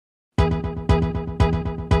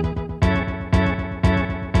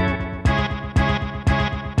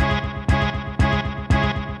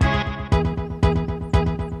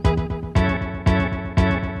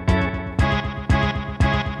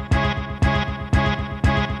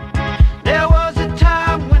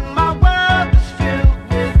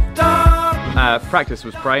practice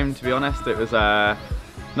was prime, to be honest. It was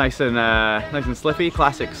nice and slippy,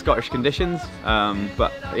 classic Scottish conditions.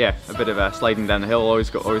 But yeah, a bit of sliding down the hill always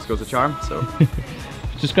goes a charm. So,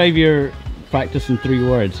 describe your practice in 3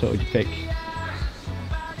 words. What would you pick?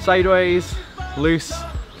 Sideways, loose,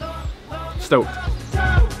 stoked.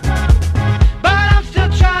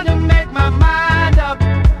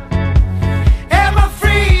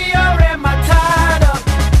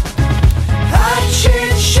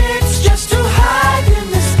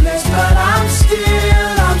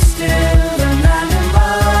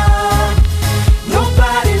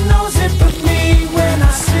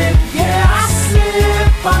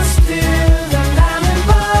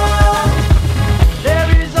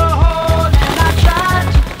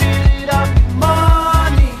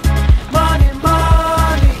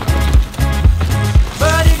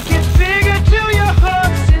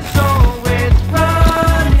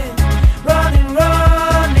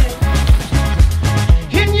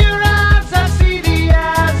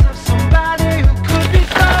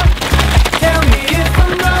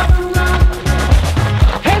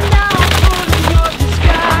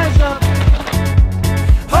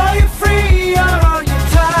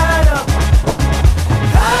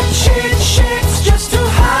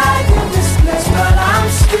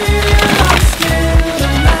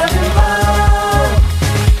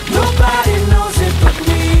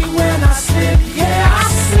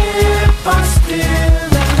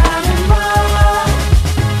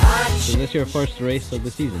 Your first race of the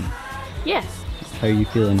season? Yes. How are you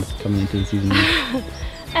feeling coming into the season?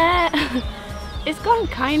 It's gone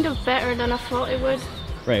kind of better than I thought it would.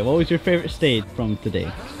 Right, what was your favourite stage from today?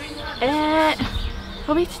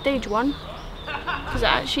 Probably stage 1, because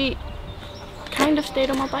I actually kind of stayed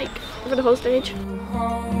on my bike for the whole stage.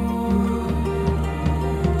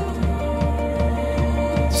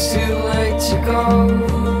 It's too late to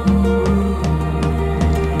go.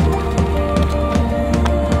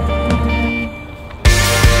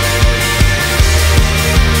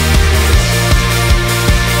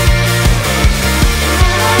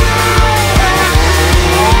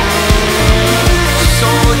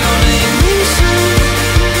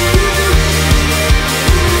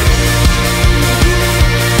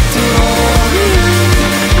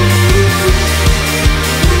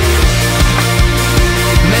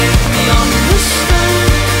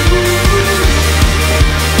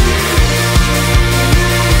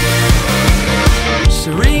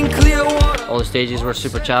 Stages were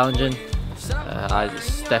super challenging. It's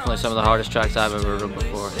definitely some of the hardest tracks I've ever run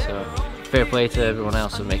before, so fair play to everyone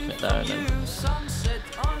else for making it down, and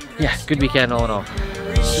yeah, good weekend all in all.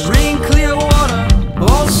 Serene clear water,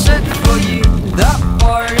 all set for you. That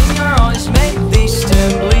fire in your eyes made these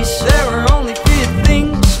trembles. There were only few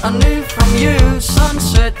things I knew from you.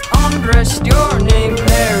 Sunset undressed, your name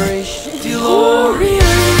perished. DeLorean.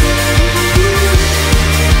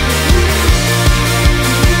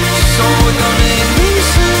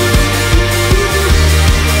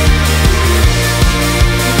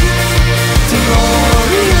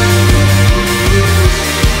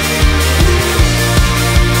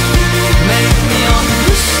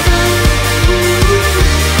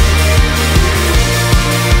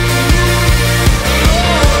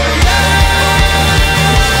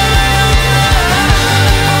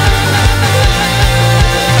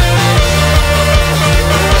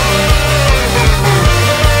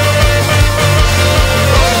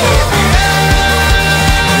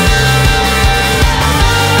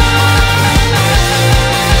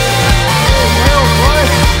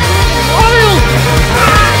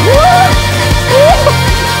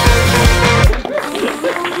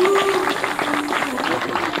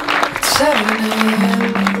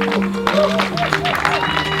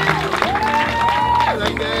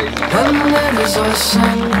 So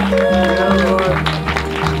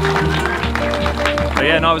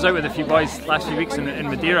yeah, no, I was out with a few boys last few weeks in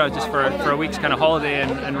Madeira just for a week's kind of holiday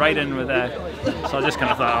and riding with. So I just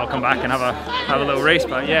kind of thought I'll come back and have a little race.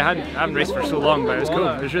 But yeah, I haven't raced for so long, but it was cool.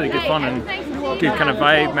 It was really good fun and good kind of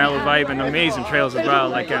vibe, mellow vibe, and amazing trails as well.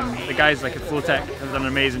 Like the guys like at Flowtech have done an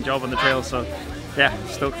amazing job on the trails. So yeah,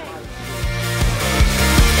 stoked.